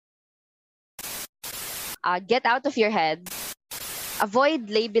Get out of your head. Avoid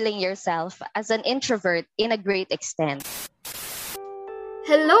labeling yourself as an introvert in a great extent.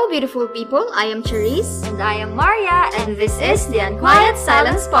 Hello, beautiful people. I am Charisse. And I am Maria, and this is the Unquiet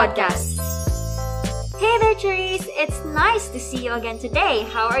Silence Podcast. Hey there, Charisse. It's nice to see you again today.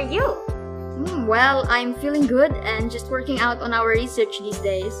 How are you? Well, I'm feeling good and just working out on our research these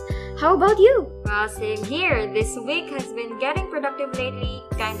days. How about you? Well, same here. This week has been getting productive lately,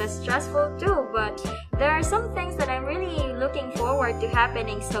 kinda stressful too, but there are some things that I'm really looking forward to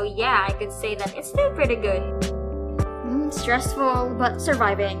happening, so yeah, I could say that it's still pretty good. Stressful, but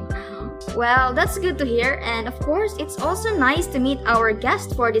surviving. Well, that's good to hear, and of course, it's also nice to meet our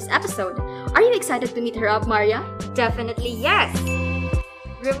guest for this episode. Are you excited to meet her up, Maria? Definitely yes!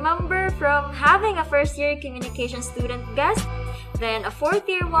 Remember from having a first-year communication student guest, then a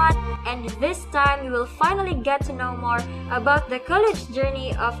fourth-year one, and this time you will finally get to know more about the college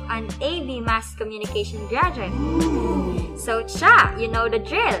journey of an AB Mass Communication graduate. So, Cha, you know the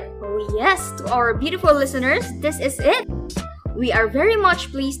drill. Oh yes, to our beautiful listeners, this is it. We are very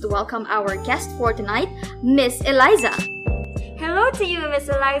much pleased to welcome our guest for tonight, Miss Eliza. Hello to you, Miss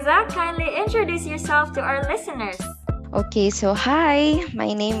Eliza. Kindly introduce yourself to our listeners. Okay, so hi,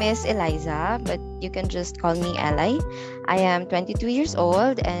 my name is Eliza, but you can just call me Eli. I am 22 years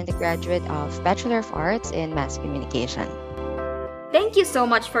old and a graduate of Bachelor of Arts in Mass Communication. Thank you so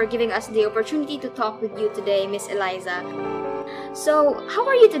much for giving us the opportunity to talk with you today, Miss Eliza. So, how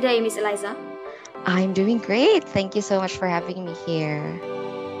are you today, Miss Eliza? I'm doing great. Thank you so much for having me here.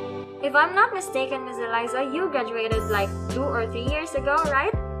 If I'm not mistaken, Miss Eliza, you graduated like 2 or 3 years ago,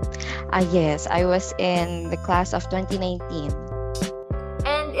 right? Yes, I was in the class of 2019.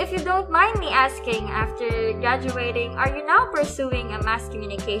 And if you don't mind me asking, after graduating, are you now pursuing a mass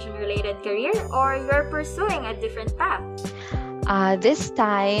communication related career or you're pursuing a different path? This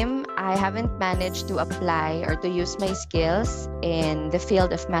time, I haven't managed to apply or to use my skills in the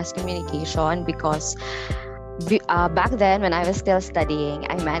field of mass communication because back then, when I was still studying,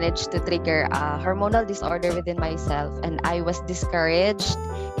 I managed to trigger a hormonal disorder within myself, and I was discouraged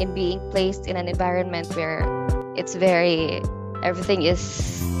in being placed in an environment where everything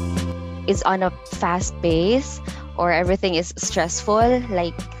is on a fast pace or everything is stressful,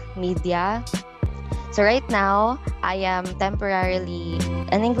 like media. So right now, I am temporarily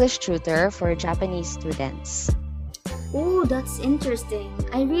an English tutor for Japanese students. Oh, that's interesting.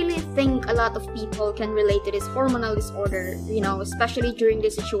 I really think a lot of people can relate to this hormonal disorder, especially during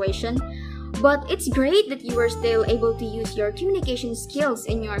this situation. But it's great that you were still able to use your communication skills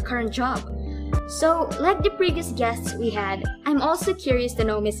in your current job. So, like the previous guests we had, I'm also curious to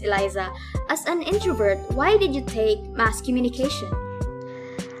know, Miss Eliza, as an introvert, why did you take mass communication?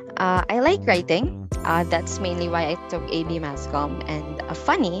 I like writing. That's mainly why I took AB Mass Comm. And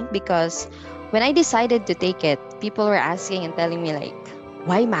funny because when I decided to take it, people were asking and telling me like,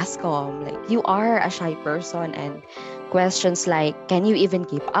 why Mass Comm? Like, you are a shy person, and questions like, can you even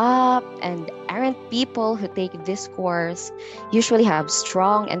keep up? And aren't people who take this course usually have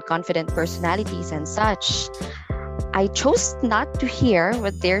strong and confident personalities and such? I chose not to hear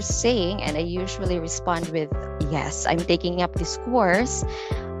what they're saying, and I usually respond with, yes, I'm taking up this course.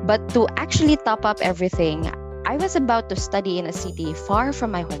 But to actually top up everything, I was about to study in a city far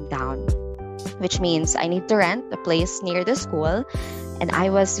from my hometown, which means I need to rent a place near the school, and I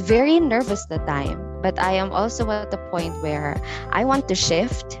was very nervous that time. But I am also at the point where I want to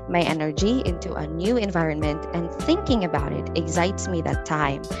shift my energy into a new environment, and thinking about it excites me that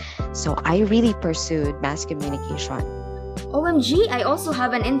time. So I really pursued mass communication. OMG, I also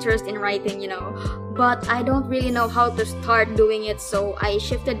have an interest in writing, but I don't really know how to start doing it, so I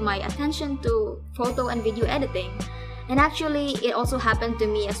shifted my attention to photo and video editing. And actually, it also happened to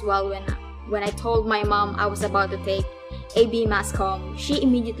me as well when I told my mom I was about to take AB Mass Comm. She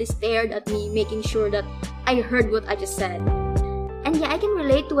immediately stared at me, making sure that I heard what I just said. And yeah, I can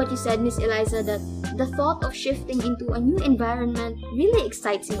relate to what you said, Miss Eliza, that the thought of shifting into a new environment really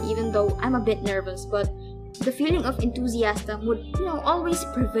excites me, even though I'm a bit nervous, but the feeling of enthusiasm would, always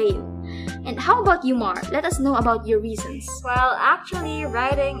prevail. And how about you, Mar? Let us know about your reasons. Well, actually,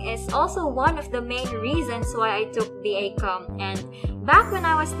 writing is also one of the main reasons why I took the ACOM. And back when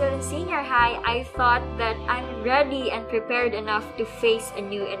I was still in senior high, I thought that I'm ready and prepared enough to face a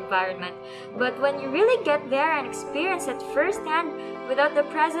new environment. But when you really get there and experience it firsthand, without the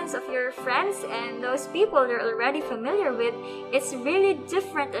presence of your friends and those people you're already familiar with, it's really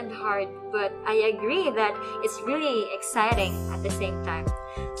different and hard. But I agree that it's really exciting at the same time.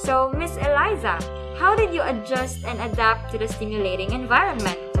 So, Miss Eliza, how did you adjust and adapt to the stimulating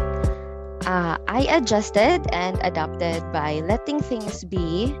environment? I adjusted and adapted by letting things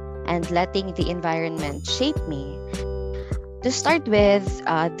be and letting the environment shape me. To start with,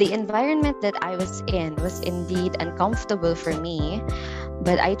 the environment that I was in was indeed uncomfortable for me,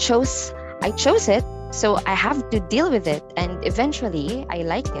 but I chose it, so I have to deal with it, and eventually I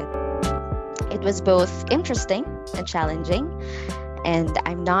like it. It was both interesting and challenging, and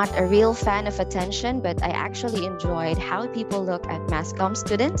I'm not a real fan of attention, but I actually enjoyed how people look at mass comm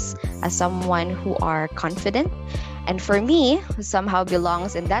students as someone who are confident. And for me, who somehow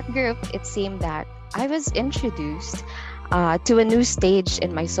belongs in that group, it seemed that I was introduced to a new stage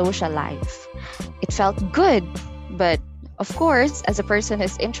in my social life. It felt good, but of course, as a person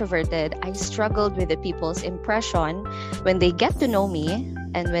who's introverted, I struggled with the people's impression when they get to know me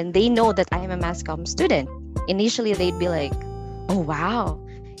and when they know that I am a mass comm student. Initially, they'd be like, "Oh, wow,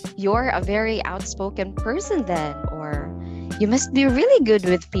 you're a very outspoken person then," or "You must be really good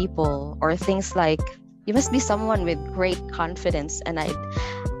with people," or things like, "You must be someone with great confidence." And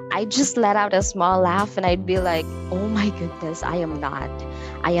I just let out a small laugh and I'd be like, "Oh my goodness, I am not.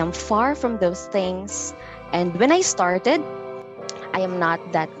 I am far from those things." And when I started, I am not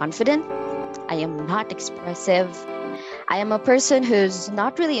that confident. I am not expressive. I am a person who's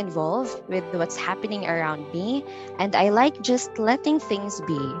not really involved with what's happening around me, and I like just letting things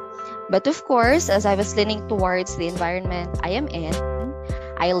be. But of course, as I was leaning towards the environment I am in,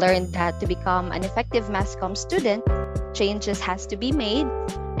 I learned that to become an effective mass comm student, changes has to be made,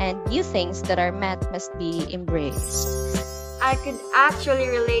 and new things that are met must be embraced. I could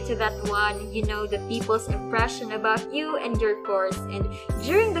actually relate to that one, the people's impression about you and your course. And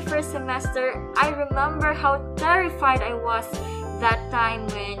during the first semester, I remember how terrified I was that time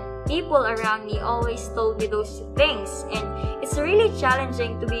when people around me always told me those things. And it's really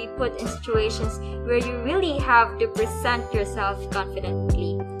challenging to be put in situations where you really have to present yourself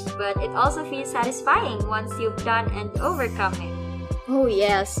confidently. But it also feels satisfying once you've done and overcome it. Oh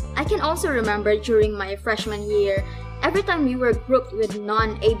yes, I can also remember during my freshman year, every time we were grouped with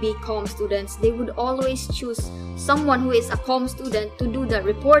non-AB comm students, they would always choose someone who is a comm student to do the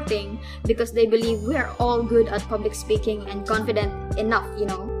reporting because they believe we are all good at public speaking and confident enough.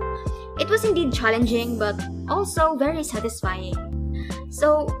 It was indeed challenging, but also very satisfying.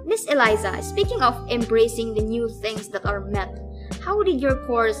 So, Miss Eliza, speaking of embracing the new things that are met, how did your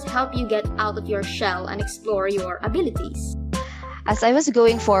course help you get out of your shell and explore your abilities? As I was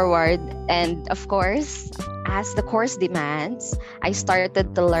going forward, and of course, as the course demands, I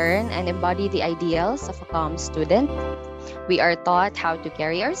started to learn and embody the ideals of a comm student. We are taught how to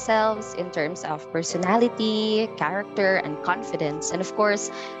carry ourselves in terms of personality, character, and confidence. And of course,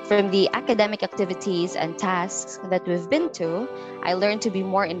 from the academic activities and tasks that we've been to, I learned to be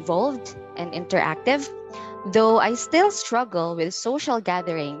more involved and interactive. Though I still struggle with social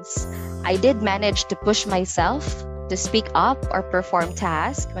gatherings, I did manage to push myself to speak up or perform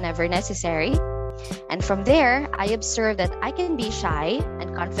tasks whenever necessary. And from there, I observed that I can be shy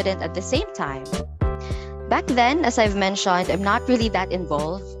and confident at the same time. Back then, as I've mentioned, I'm not really that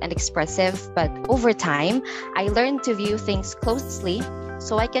involved and expressive, but over time, I learned to view things closely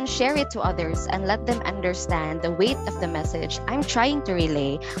so I can share it to others and let them understand the weight of the message I'm trying to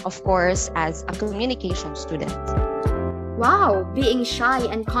relay, of course, as a communication student. Wow, being shy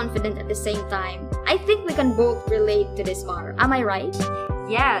and confident at the same time. I think we can both relate to this, Mar. Am I right?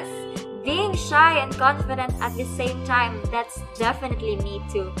 Yes, being shy and confident at the same time, that's definitely me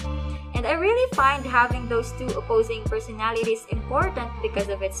too. And I really find having those two opposing personalities important because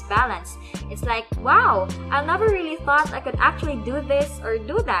of its balance. It's like, wow, I never really thought I could actually do this or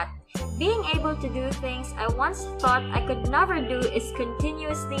do that. Being able to do things I once thought I could never do is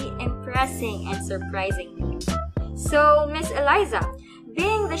continuously impressing and surprising me. So, Miss Eliza,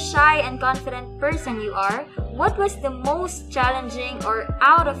 being the shy and confident person you are, what was the most challenging or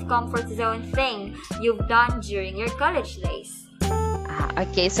out of comfort zone thing you've done during your college days?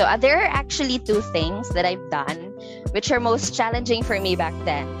 Okay, so there are actually two things that I've done which are most challenging for me back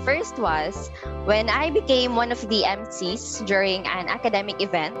then. First was when I became one of the MCs during an academic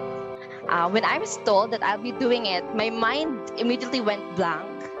event. When I was told that I'll be doing it, my mind immediately went blank.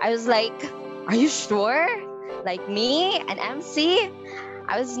 I was like, are you sure? Like me, an MC?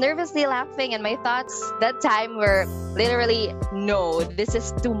 I was nervously laughing, and my thoughts that time were literally, no, this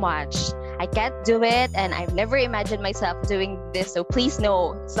is too much. I can't do it, and I've never imagined myself doing this, so please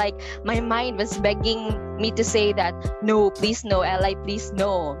no. It's like my mind was begging me to say that, no, please no, Eli, please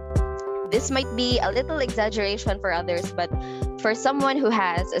no. This might be a little exaggeration for others, but for someone who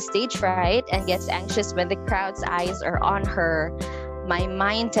has a stage fright and gets anxious when the crowd's eyes are on her, my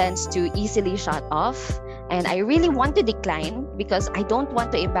mind tends to easily shut off. And I really want to decline because I don't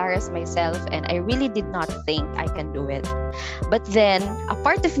want to embarrass myself, and I really did not think I can do it. But then a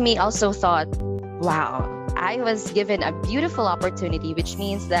part of me also thought, wow, I was given a beautiful opportunity, which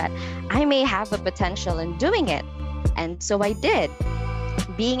means that I may have a potential in doing it. And so I did.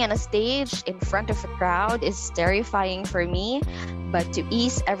 Being on a stage in front of a crowd is terrifying for me, but to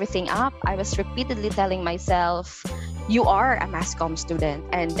ease everything up, I was repeatedly telling myself, you are a mass comm student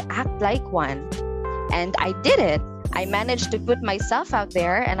and act like one. And I did it. I managed to put myself out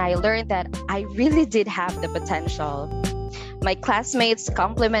there, and I learned that I really did have the potential. My classmates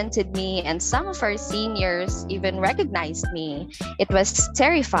complimented me, and some of our seniors even recognized me. It was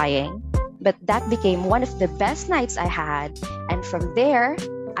terrifying, but that became one of the best nights I had. And from there,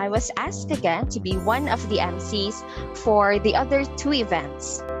 I was asked again to be one of the MCs for the other two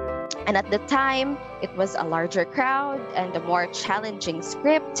events. And at the time, it was a larger crowd and a more challenging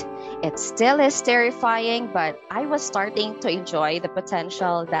script. It still is terrifying, but I was starting to enjoy the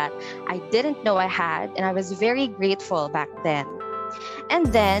potential that I didn't know I had, and I was very grateful back then. And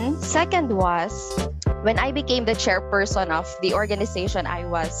then, second was when I became the chairperson of the organization I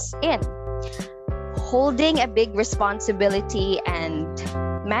was in. Holding a big responsibility and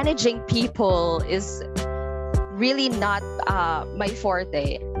managing people is really not my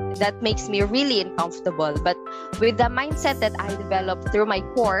forte. That makes me really uncomfortable. But with the mindset that I developed through my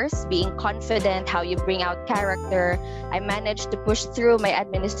course, being confident, how you bring out character, I managed to push through my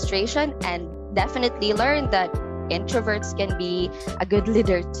administration and definitely learned that introverts can be a good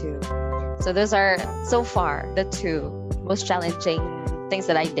leader too. So those are, so far, the two most challenging things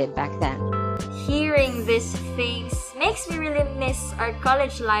that I did back then. Hearing these things makes me really miss our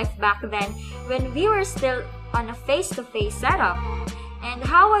college life back then when we were still on a face-to-face setup. And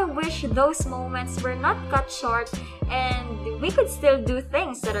how I wish those moments were not cut short and we could still do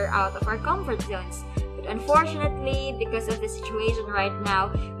things that are out of our comfort zones. But unfortunately, because of the situation right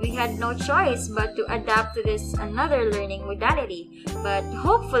now, we had no choice but to adapt to this another learning modality. But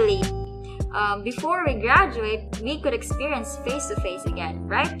hopefully, before we graduate, we could experience face-to-face again.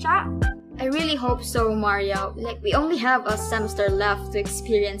 Right, Cha? I really hope so, Maria. Like, we only have a semester left to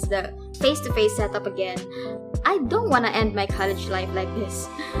experience the face-to-face setup again. I don't want to end my college life like this.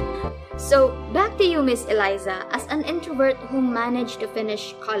 So, back to you, Miss Eliza. As an introvert who managed to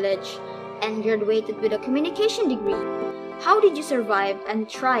finish college and graduated with a communication degree, how did you survive and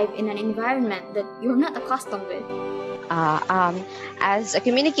thrive in an environment that you're not accustomed with? As a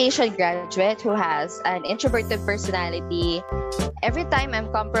communication graduate who has an introverted personality, every time I'm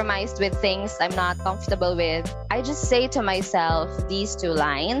compromised with things I'm not comfortable with, I just say to myself these two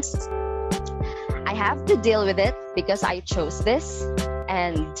lines. I have to deal with it because I chose this,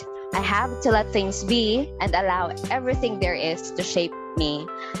 and I have to let things be and allow everything there is to shape me.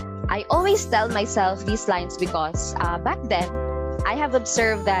 I always tell myself these lines because back then, I have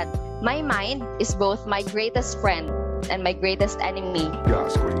observed that my mind is both my greatest friend and my greatest enemy.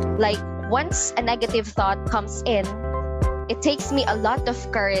 Like, once a negative thought comes in, it takes me a lot of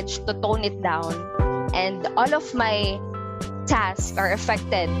courage to tone it down, and all of my tasks are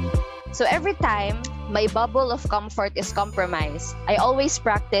affected. So every time my bubble of comfort is compromised, I always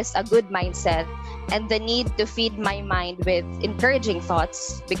practice a good mindset and the need to feed my mind with encouraging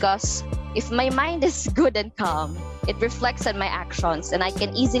thoughts, because if my mind is good and calm, it reflects on my actions and I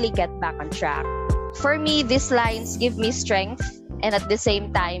can easily get back on track. For me, these lines give me strength and at the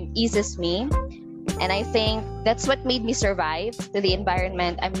same time eases me. And I think that's what made me survive to the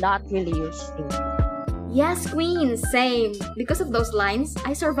environment I'm not really used to. Yes, Queen, same. Because of those lines,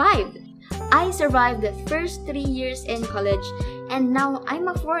 I survived. I survived the first 3 years in college, and now I'm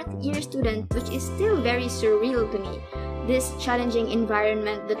a 4th year student, which is still very surreal to me. This challenging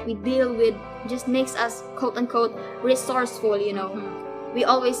environment that we deal with just makes us quote-unquote resourceful, you know. We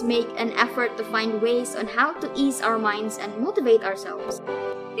always make an effort to find ways on how to ease our minds and motivate ourselves.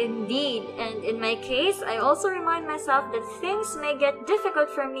 Indeed, and in my case, I also remind myself that things may get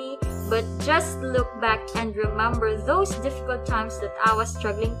difficult for me, but just look back and remember those difficult times that I was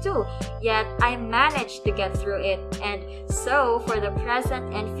struggling too, yet I managed to get through it. And so, for the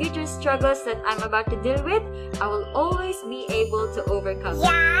present and future struggles that I'm about to deal with, I will always be able to overcome.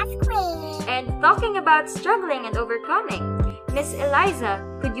 Yes, Queen! And talking about struggling and overcoming, Miss Eliza,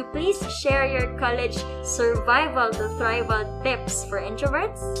 could you please share your college survival-to-thrival tips for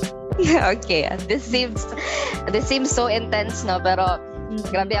introverts? Okay, this seems so intense, no? Pero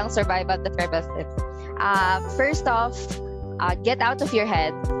grabe ang survival-to-thrival tips. First off, get out of your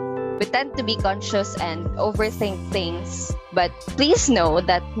head. Pretend to be conscious and overthink things, but please know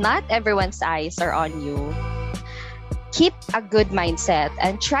that not everyone's eyes are on you. keep a good mindset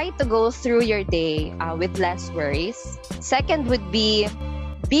and try to go through your day with less worries. Second would be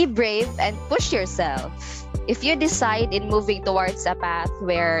brave and push yourself. If you decide in moving towards a path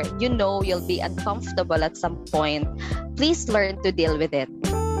where you know you'll be uncomfortable at some point, please learn to deal with it.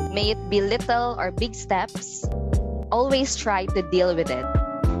 May it be little or big steps, always try to deal with it.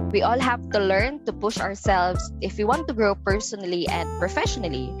 We all have to learn to push ourselves if we want to grow personally and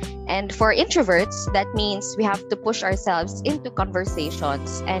professionally. And for introverts, that means we have to push ourselves into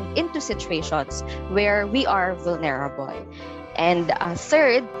conversations and into situations where we are vulnerable. And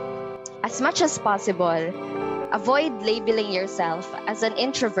third, as much as possible, avoid labeling yourself as an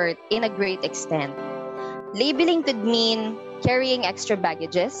introvert in a great extent. Labeling could mean carrying extra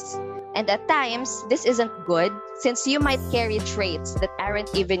baggages, and at times, this isn't good since you might carry traits that aren't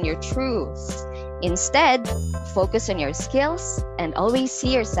even your truth. Instead, focus on your skills and always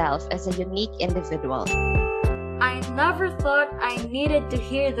see yourself as a unique individual. I never thought I needed to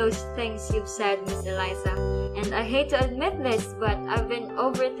hear those things you've said, Miss Eliza. And I hate to admit this, but I've been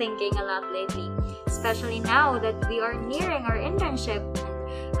overthinking a lot lately, especially now that we are nearing our internship.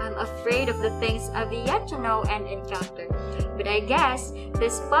 I'm afraid of the things I've yet to know and encounter. But I guess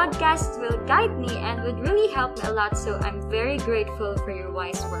this podcast will guide me and would really help me a lot, so I'm very grateful for your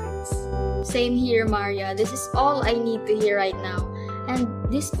wise words. Same here, Maria. This is all I need to hear right now. And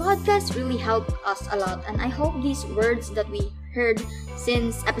this podcast really helped us a lot, and I hope these words that we heard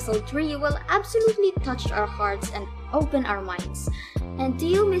since episode 3 will absolutely touch our hearts and open our minds. And to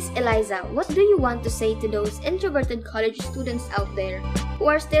you, Miss Eliza, what do you want to say to those introverted college students out there who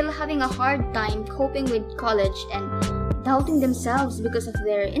are still having a hard time coping with college and doubting themselves because of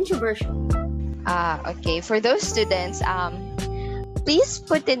their introversion? Okay, for those students, please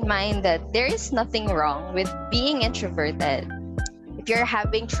put in mind that there is nothing wrong with being introverted. If you're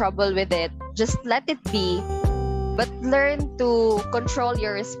having trouble with it, just let it be, but learn to control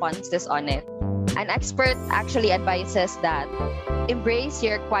your responses on it. An expert actually advises that embrace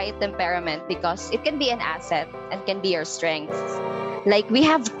your quiet temperament because it can be an asset and can be your strength. Like, we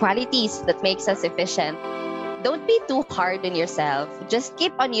have qualities that makes us efficient. Don't be too hard on yourself. Just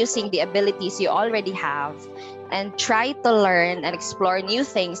keep on using the abilities you already have and try to learn and explore new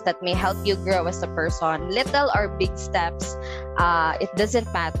things that may help you grow as a person. Little or big steps, it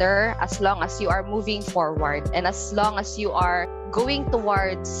doesn't matter as long as you are moving forward and as long as you are going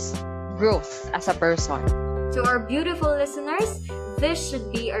towards growth as a person. To our beautiful listeners, this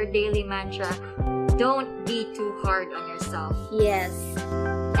should be our daily mantra. Don't be too hard on yourself. Yes.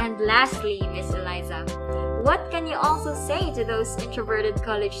 And lastly, Miss Eliza, what can you also say to those introverted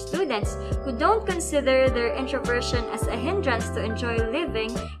college students who don't consider their introversion as a hindrance to enjoy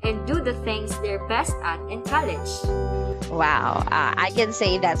living and do the things they're best at in college? Wow, I can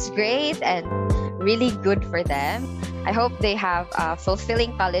say that's great and really good for them. I hope they have a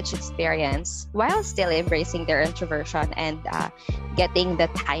fulfilling college experience while still embracing their introversion and getting the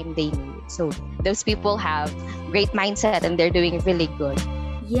time they need. So those people have great mindset and they're doing really good.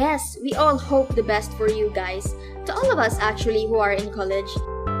 Yes, we all hope the best for you guys. To all of us actually who are in college.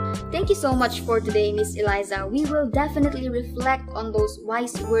 Thank you so much for today, Miss Eliza. We will definitely reflect on those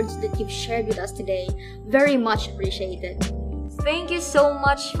wise words that you've shared with us today. Very much appreciated. Thank you so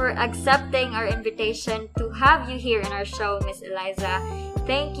much for accepting our invitation to have you here in our show, Miss Eliza.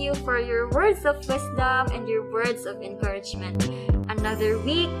 Thank you for your words of wisdom and your words of encouragement. Another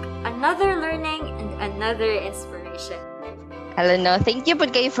week, another learning, and another inspiration. Hello, thank you po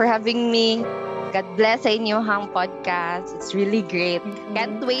kayo for having me. God bless sa inyong podcast. It's really great.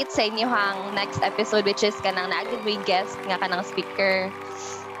 Can't wait sa inyong next episode, which is kanang naagid mo yung guest nga kanang speaker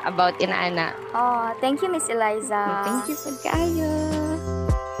about inaana. Oh, thank you, Miss Eliza. Thank you po kayo.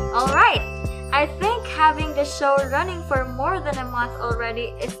 Alright, I think having the show running for more than a month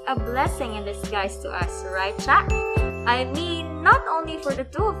already is a blessing in disguise to us, right, Chat? I mean, not only for the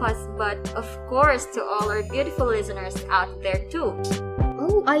two of us, but of course to all our beautiful listeners out there too.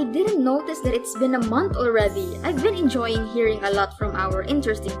 Oh, I didn't notice that it's been a month already. I've been enjoying hearing a lot from our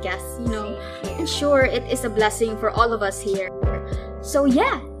interesting guests, and sure, it is a blessing for all of us here. So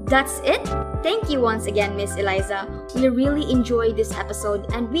yeah, that's it. Thank you once again, Miss Eliza. We really enjoyed this episode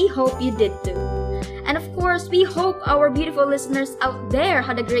and we hope you did too. And of course, we hope our beautiful listeners out there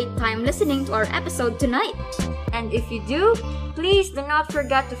had a great time listening to our episode tonight. And if you do, please do not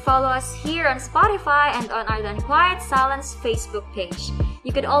forget to follow us here on Spotify and on our The Unquiet Silence Facebook page.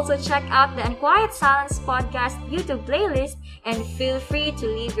 You could also check out the Unquiet Silence podcast YouTube playlist and feel free to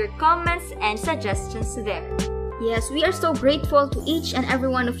leave your comments and suggestions there. Yes, we are so grateful to each and every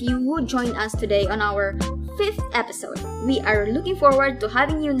one of you who joined us today on our 5th episode. We are looking forward to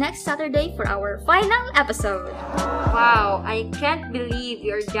having you next Saturday for our final episode. Wow, I can't believe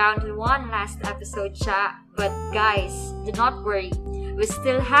you're down to one last episode, Cha. But guys, do not worry. We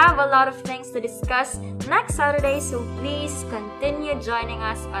still have a lot of things to discuss next Saturday, so please continue joining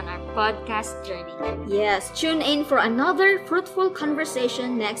us on our podcast journey. Yes, tune in for another fruitful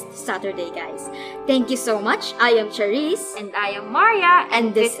conversation next Saturday, guys. Thank you so much. I am Charisse. And I am Maria,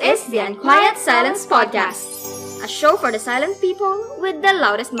 And this is the Unquiet Silence Podcast, a show for the silent people with the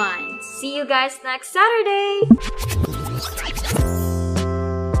loudest minds. See you guys next Saturday!